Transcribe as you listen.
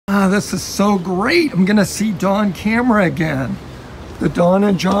This is so great. I'm gonna see Dawn Camera again. The Dawn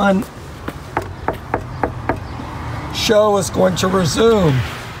and John show is going to resume.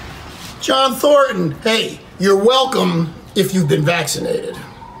 John Thornton, hey, you're welcome if you've been vaccinated.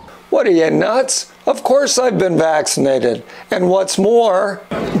 What are you, nuts? Of course I've been vaccinated. And what's more,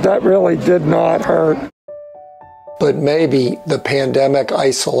 that really did not hurt. But maybe the pandemic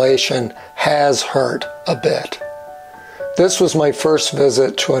isolation has hurt a bit. This was my first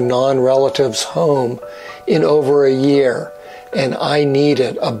visit to a non-relative's home in over a year, and I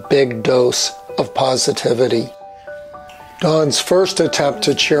needed a big dose of positivity. Dawn's first attempt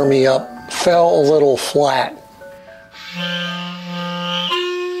to cheer me up fell a little flat.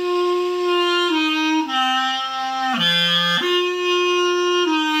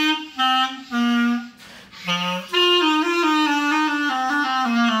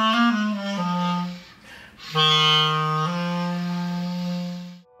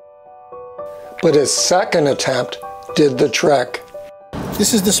 But his second attempt did the trick.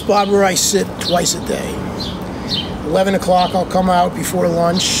 This is the spot where I sit twice a day. 11 o'clock, I'll come out before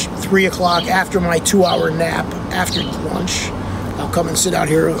lunch. 3 o'clock, after my 2-hour nap, after lunch, I'll come and sit out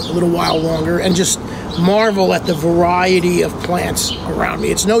here a little while longer and just marvel at the variety of plants around me.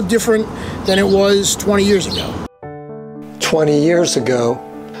 It's no different than it was 20 years ago. 20 years ago,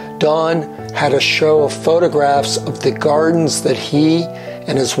 Don had a show of photographs of the gardens that he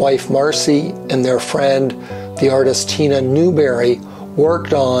and his wife Marcy and their friend, the artist Tina Newberry,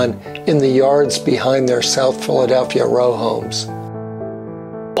 worked on in the yards behind their South Philadelphia row homes.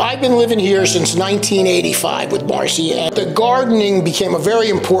 I've been living here since 1985 with Marcy, and the gardening became a very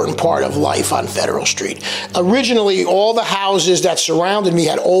important part of life on Federal Street. Originally, all the houses that surrounded me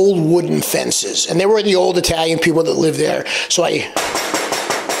had old wooden fences, and they were the old Italian people that lived there. So I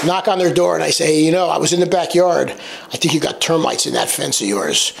knock on their door and I say, hey, you know, I was in the backyard. I think you got termites in that fence of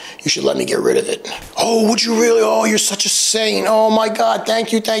yours. You should let me get rid of it. Oh, would you really? Oh, you're such a saint. Oh my God,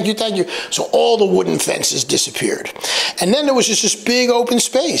 thank you, thank you, thank you. So all the wooden fences disappeared. And then there was just this big open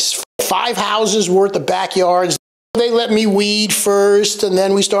space. 5 houses worth of backyards. They let me weed first, and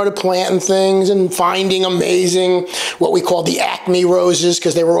then we started planting things and finding amazing, what we call the Acme roses,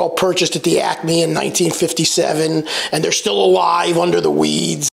 because they were all purchased at the Acme in 1957, and they're still alive under the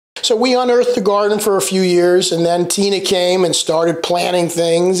weeds. So we unearthed the garden for a few years, and then Tina came and started planting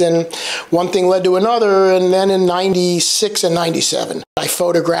things, and one thing led to another, and then in 96 and 97, I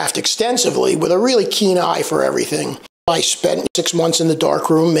photographed extensively with a really keen eye for everything. I spent 6 months in the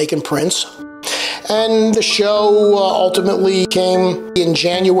darkroom making prints. And the show ultimately came in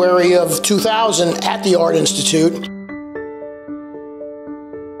January of 2000 at the Art Institute.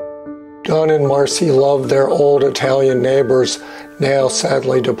 Don and Marcy loved their old Italian neighbors, now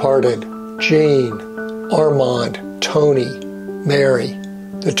sadly departed. Jean, Armand, Tony, Mary,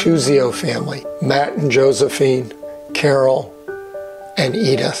 the Tuzio family, Matt and Josephine, Carol, and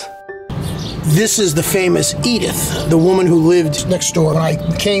Edith. This is the famous Edith, the woman who lived next door when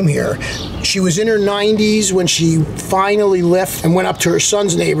I came here. She was in her 90s when she finally left and went up to her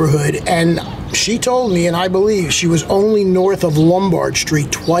son's neighborhood, and she told me, and I believe, she was only north of Lombard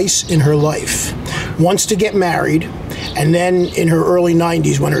Street twice in her life. Once to get married, and then in her early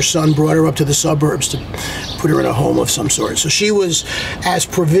 90s when her son brought her up to the suburbs to put her in a home of some sort. So she was as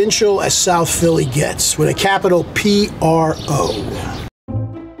provincial as South Philly gets, with a capital P-R-O.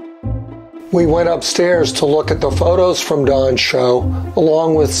 We went upstairs to look at the photos from Don's show,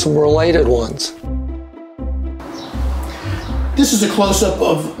 along with some related ones. This is a close-up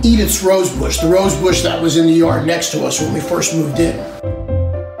of Edith's rose bush, the rose bush that was in the yard next to us when we first moved in.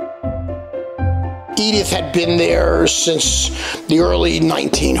 Edith had been there since the early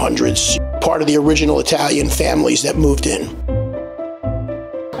 1900s, part of the original Italian families that moved in.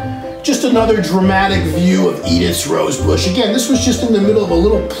 Just another dramatic view of Edith's rose bush. Again, this was just in the middle of a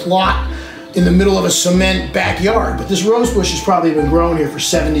little plot in the middle of a cement backyard, but this rose bush has probably been growing here for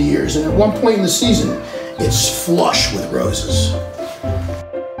 70 years, and at one point in the season, it's flush with roses.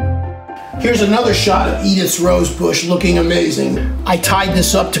 Here's another shot of Edith's rose bush looking amazing. I tied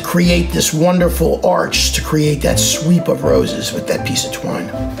this up to create this wonderful arch, to create that sweep of roses with that piece of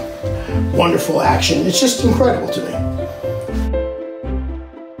twine. Wonderful action. It's just incredible to me.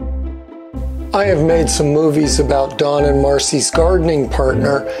 I have made some movies about Don and Marcy's gardening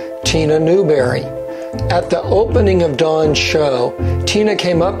partner, Tina Newberry. At the opening of Don's show, Tina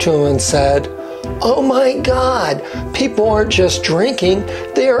came up to him and said, "Oh my God, people aren't just drinking,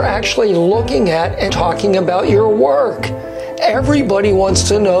 they are actually looking at and talking about your work. Everybody wants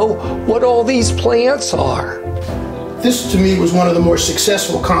to know what all these plants are." This to me was one of the more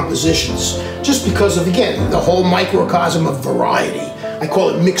successful compositions, just because of, again, the whole microcosm of variety. I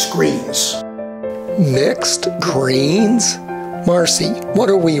call it mixed greens. Mixed greens? Marcy, what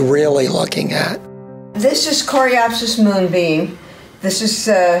are we really looking at? This is Coreopsis moonbeam. This is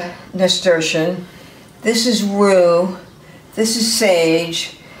nasturtium. This is rue. This is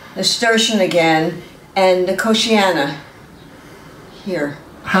sage. Nasturtium again, and Nicotiana here.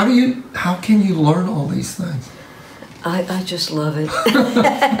 How can you learn all these things? I just love it.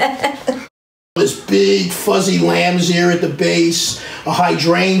 This big fuzzy lamb's ear at the base, a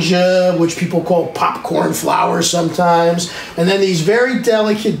hydrangea, which people call popcorn flowers sometimes, and then these very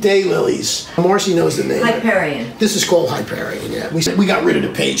delicate daylilies. Marcy knows the name. Hyperion. This is called Hyperion, yeah. We got rid of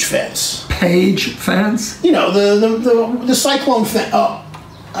the page fence. Page fence? You know, the cyclone fence. Oh,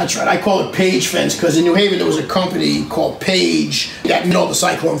 that's right. I call it page fence because in New Haven there was a company called Page that did all the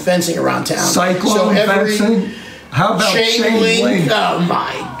cyclone fencing around town. Cyclone fencing? How about chain link? Oh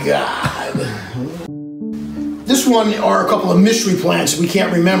my God. This one are a couple of mystery plants we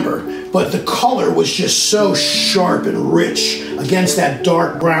can't remember, but the color was just so sharp and rich against that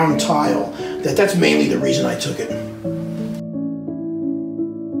dark brown tile that's mainly the reason I took it.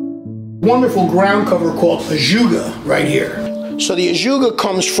 Wonderful ground cover called ajuga right here. So the ajuga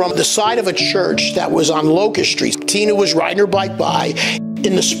comes from the side of a church that was on Locust Street. Tina was riding her bike by.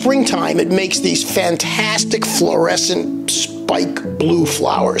 In the springtime, it makes these fantastic fluorescent spike blue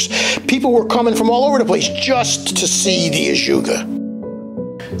flowers. People were coming from all over the place just to see the ajuga.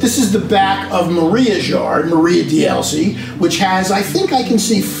 This is the back of Maria's yard, Maria DLC, which has, I think I can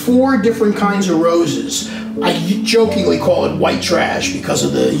see 4 different kinds of roses. I jokingly call it white trash because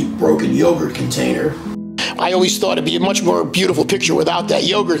of the broken yogurt container. I always thought it'd be a much more beautiful picture without that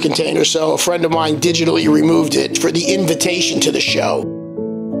yogurt container, so a friend of mine digitally removed it for the invitation to the show.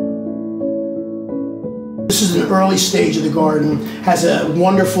 This is an early stage of the garden. Has a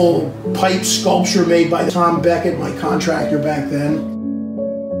wonderful pipe sculpture made by Tom Beckett, my contractor back then.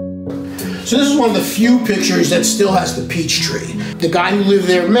 So this is one of the few pictures that still has the peach tree. The guy who lived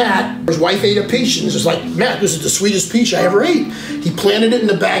there, Matt, his wife ate a peach, and it's like, Matt, this is the sweetest peach I ever ate. He planted it in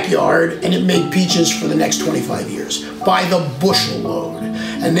the backyard, and it made peaches for the next 25 years by the bushel load.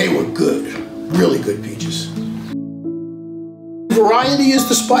 And they were good, really good peaches. Variety is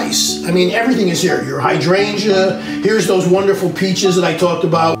the spice. I mean, everything is here. Your hydrangea, here's those wonderful peaches that I talked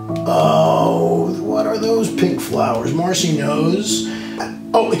about. Oh, what are those pink flowers? Marcy knows.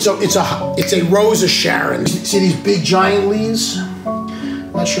 Oh, it's a Rose of Sharon. See these big giant leaves?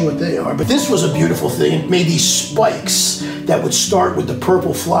 I'm not sure what they are, but this was a beautiful thing. It made these spikes that would start with the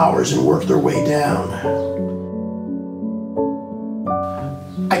purple flowers and work their way down.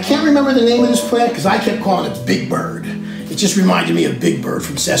 I can't remember the name of this plant because I kept calling it Big Bird. It just reminded me of Big Bird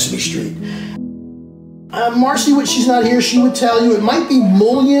from Sesame Street. Marcy, when she's not here, she would tell you it might be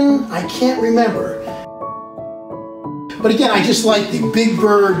mullein. I can't remember. But again, I just like the Big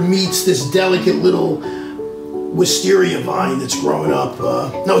Bird meets this delicate little wisteria vine that's growing up.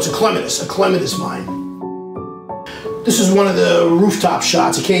 No, it's a clematis vine. This is one of the rooftop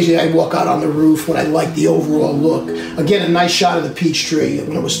shots. Occasionally I'd walk out on the roof when I like the overall look. Again, a nice shot of the peach tree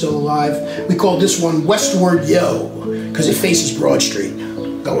when it was still alive. We called this one Westward Yo, because it faces Broad Street,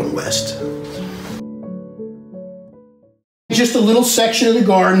 going west. Just a little section of the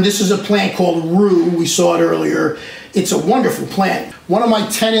garden. This is a plant called rue. We saw it earlier. It's a wonderful plant. One of my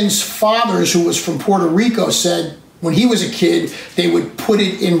tenants' fathers, who was from Puerto Rico, said when he was a kid, they would put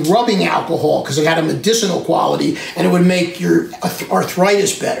it in rubbing alcohol because it had a medicinal quality and it would make your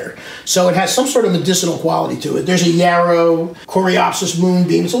arthritis better. So it has some sort of medicinal quality to it. There's a yarrow, Coreopsis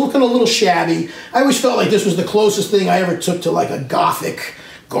moonbeam. It's looking a little shabby. I always felt like this was the closest thing I ever took to like a Gothic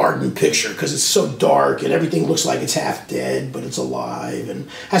garden picture because it's so dark and everything looks like it's half dead, but it's alive and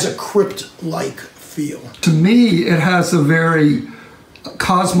has a crypt-like feel. To me, it has a very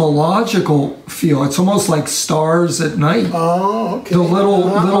cosmological feel. It's almost like stars at night. Oh, okay. The little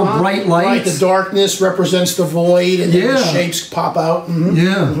bright lights. Right, the darkness represents the void, and then the shapes pop out. Mm-hmm.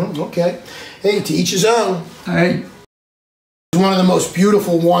 Yeah. Mm-hmm. Okay. Hey, to each his own. Hey. It's one of the most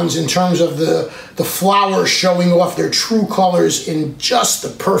beautiful ones in terms of the flowers showing off their true colors in just the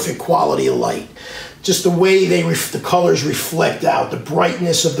perfect quality of light. Just the way the colors reflect out, the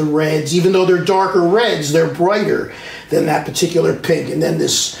brightness of the reds. Even though they're darker reds, they're brighter than that particular pink. And then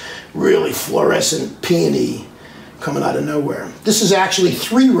this really fluorescent peony coming out of nowhere. This is actually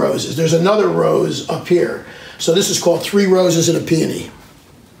 3 roses. There's another rose up here. So this is called 3 roses and a peony.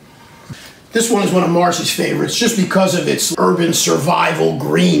 This one is one of Marcy's favorites just because of its urban survival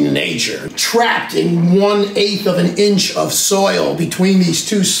green nature. Trapped in 1/8 of an inch of soil between these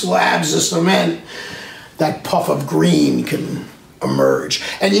 2 slabs of cement, that puff of green can emerge.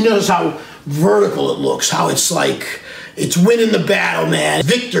 And you notice how vertical it looks, how it's like It's winning the battle, man.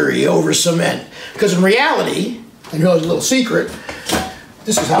 Victory over cement. Because in reality, and here's a little secret,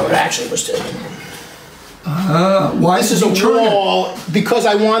 this is how it actually was taken. Why this is a wall because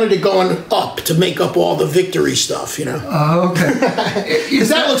I wanted it going up to make up all the victory stuff, you know. Okay. Because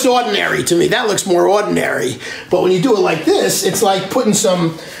that looks ordinary to me. That looks more ordinary. But when you do it like this, it's like putting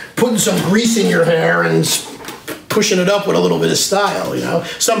some grease in your hair and pushing it up with a little bit of style, you know.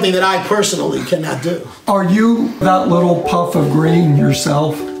 Something that I personally cannot do. Are you that little puff of green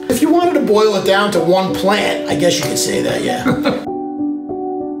yourself? If you wanted to boil it down to one plant, I guess you could say that, yeah.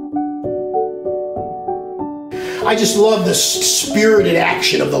 I just love the spirited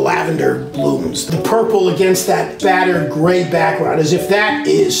action of the lavender blooms. The purple against that battered gray background, as if that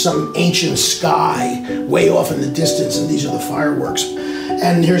is some ancient sky way off in the distance, and these are the fireworks.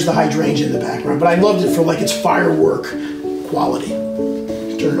 And here's the hydrangea in the background. But I loved it for like its firework quality.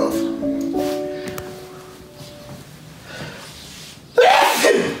 Turn it off.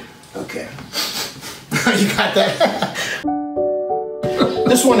 Okay. You got that?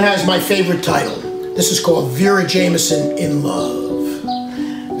 This one has my favorite title. This is called Vera Jameson in Love,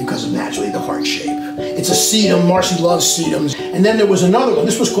 because of naturally the heart shape. It's a sedum. Marcy loves sedums. And then there was another one.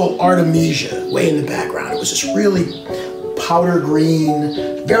 This was called Artemisia, way in the background. It was this really powder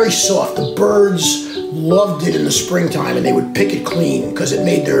green, very soft. The birds loved it in the springtime, and they would pick it clean because it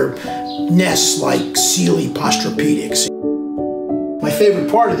made their nests like Sealy Postropaedics. My favorite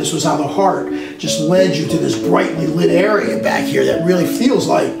part of this was how the heart just led you to this brightly lit area back here that really feels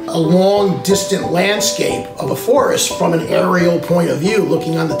like a long, distant landscape of a forest from an aerial point of view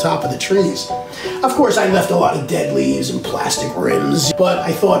looking on the top of the trees. Of course, I left a lot of dead leaves and plastic rims, but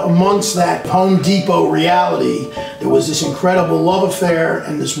I thought amongst that Home Depot reality, there was this incredible love affair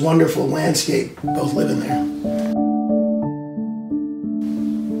and this wonderful landscape both living there.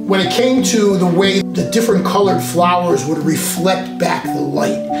 When it came to the way the different colored flowers would reflect back the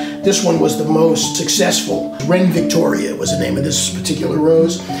light, this one was the most successful. Wren Victoria was the name of this particular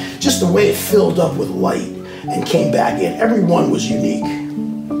rose. Just the way it filled up with light and came back in. Every one was unique.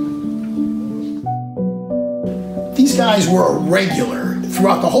 These guys were a regular.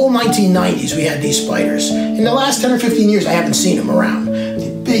 Throughout the whole 1990s, we had these spiders. In the last 10 or 15 years, I haven't seen them around.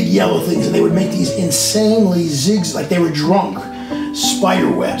 The big yellow things, and they would make these insanely zigzag, like they were drunk. Spider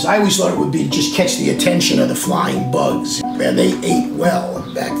webs. I always thought it would be to just catch the attention of the flying bugs. Man, they ate well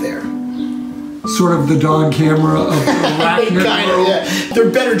back there. Sort of the Dawn camera of the arachnid world. Yeah. They're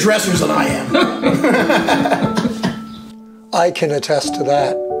better dressers than I am. I can attest to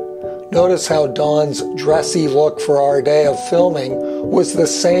that. Notice how Don's dressy look for our day of filming was the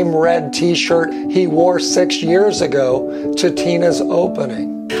same red t-shirt he wore 6 years ago to Tina's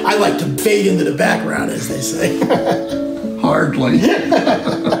opening. I like to fade into the background, as they say. Hardly.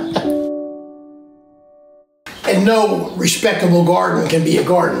 And no respectable garden can be a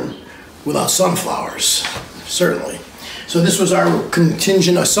garden without sunflowers, certainly. So this was our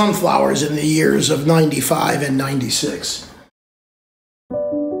contingent of sunflowers in the years of 95 and 96.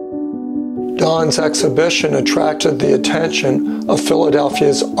 Don's exhibition attracted the attention of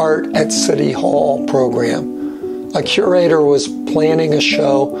Philadelphia's Art at City Hall program. A curator was planning a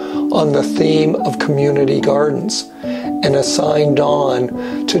show on the theme of community gardens and assigned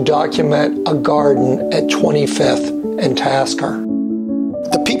Don to document a garden at 25th and Tasker.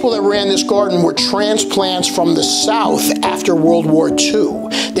 The people that ran this garden were transplants from the South after World War II.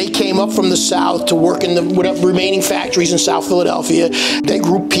 They came up from the South to work in the remaining factories in South Philadelphia. They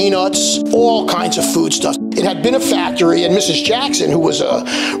grew peanuts, all kinds of food stuff. It had been a factory, and Mrs. Jackson, who was a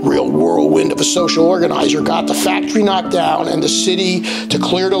real whirlwind of a social organizer, got the factory knocked down and the city to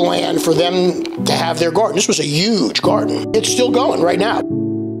clear the land for them to have their garden. This was a huge garden. It's still going right now.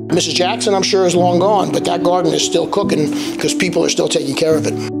 Mrs. Jackson, I'm sure, is long gone, but that garden is still cooking because people are still taking care of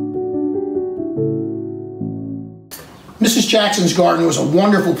it. Mrs. Jackson's garden was a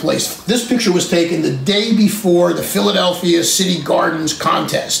wonderful place. This picture was taken the day before the Philadelphia City Gardens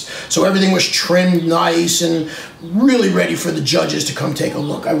contest. So everything was trimmed nice and really ready for the judges to come take a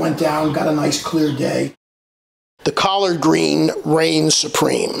look. I went down, got a nice clear day. The collard green reigned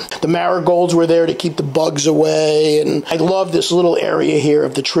supreme. The marigolds were there to keep the bugs away, and I love this little area here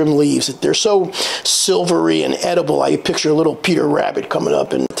of the trim leaves. They're so silvery and edible. I picture a little Peter Rabbit coming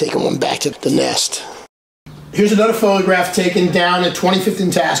up and taking one back to the nest. Here's another photograph taken down at 25th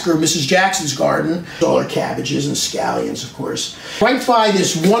and Tasker, Mrs. Jackson's garden. All her cabbages and scallions, of course. Right by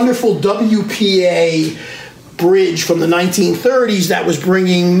this wonderful WPA bridge from the 1930s that was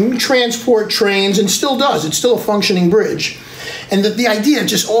bringing transport trains, and still does. It's still a functioning bridge. And the idea of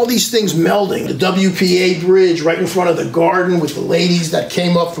just all these things melding, the WPA bridge right in front of the garden with the ladies that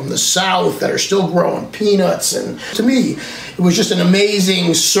came up from the south that are still growing peanuts. And to me, it was just an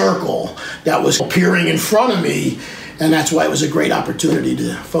amazing circle that was appearing in front of me. And that's why it was a great opportunity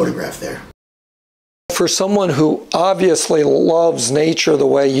to photograph there. For someone who obviously loves nature the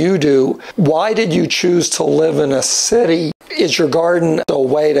way you do, why did you choose to live in a city? Is your garden a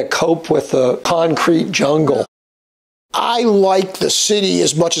way to cope with the concrete jungle? I like the city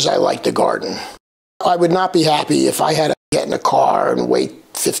as much as I like the garden. I would not be happy if I had to get in a car and wait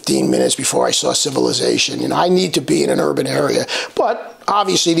 15 minutes before I saw civilization. You know, I need to be in an urban area. But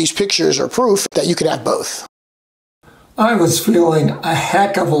obviously these pictures are proof that you can have both. I was feeling a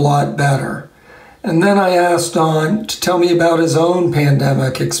heck of a lot better. And then I asked Don to tell me about his own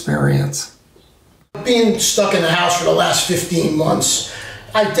pandemic experience. Being stuck in the house for the last 15 months,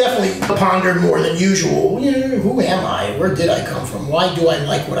 I definitely pondered more than usual. You know, who am I? Where did I come from? Why do I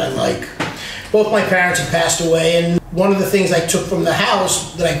like what I like? Both my parents have passed away, and one of the things I took from the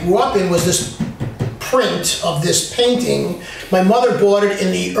house that I grew up in was this print of this painting. My mother bought it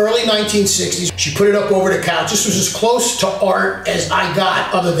in the early 1960s. She put it up over the couch. This was as close to art as I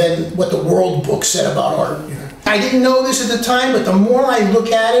got, other than what the World Book said about art. You know. I didn't know this at the time, but the more I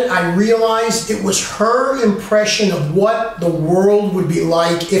look at it, I realized it was her impression of what the world would be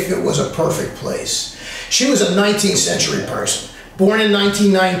like if it was a perfect place. She was a 19th century person. Born in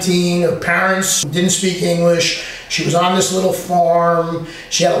 1919, her parents didn't speak English. She was on this little farm.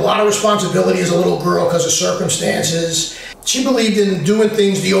 She had a lot of responsibility as a little girl because of circumstances. She believed in doing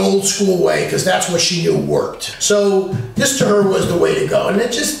things the old school way because that's what she knew worked. So this to her was the way to go. And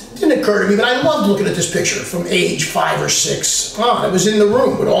it just didn't occur to me, but I loved looking at this picture from age 5 or 6 on. I was in the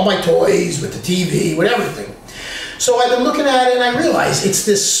room with all my toys, with the TV, with everything. So I've been looking at it and I realized it's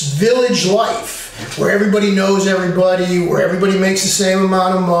this village life where everybody knows everybody, where everybody makes the same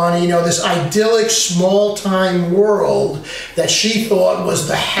amount of money, you know, this idyllic small-time world that she thought was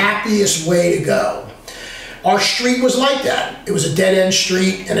the happiest way to go. Our street was like that. It was a dead-end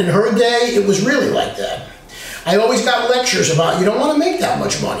street, and in her day, it was really like that. I always got lectures about you don't want to make that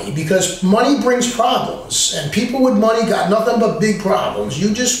much money because money brings problems, and people with money got nothing but big problems.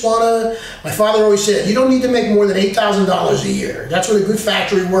 You just want to, my father always said, you don't need to make more than $8,000 a year. That's what a good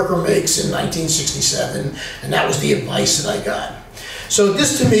factory worker makes in 1967, and that was the advice that I got. So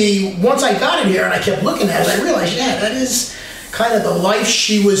this to me, once I got it here and I kept looking at it, I realized, yeah, that is kind of the life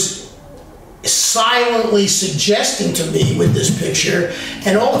she was silently suggesting to me with this picture.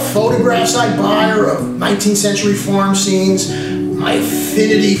 And all the photographs I buy are of 19th century farm scenes, my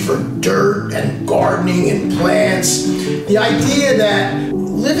affinity for dirt and gardening and plants, the idea that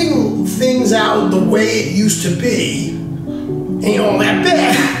living things out the way it used to be ain't all that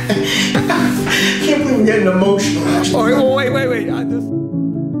bad. I can't believe I'm getting emotional, actually. Oh, wait.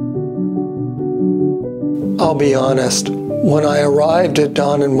 I'll be honest. When I arrived at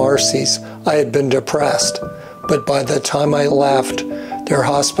Don and Marcy's, I had been depressed, but by the time I left, their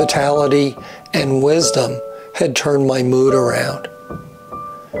hospitality and wisdom had turned my mood around.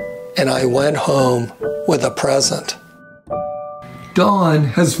 And I went home with a present. Don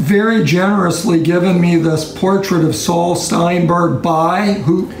has very generously given me this portrait of Saul Steinberg by,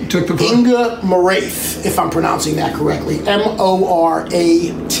 who took the photo? Inga Morath, if I'm pronouncing that correctly, Morath.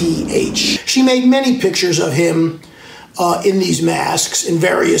 She made many pictures of him in these masks in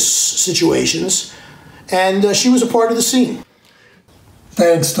various situations, and she was a part of the scene.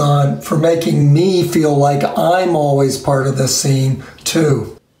 Thanks, Don, for making me feel like I'm always part of this scene,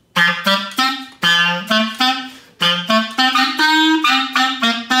 too.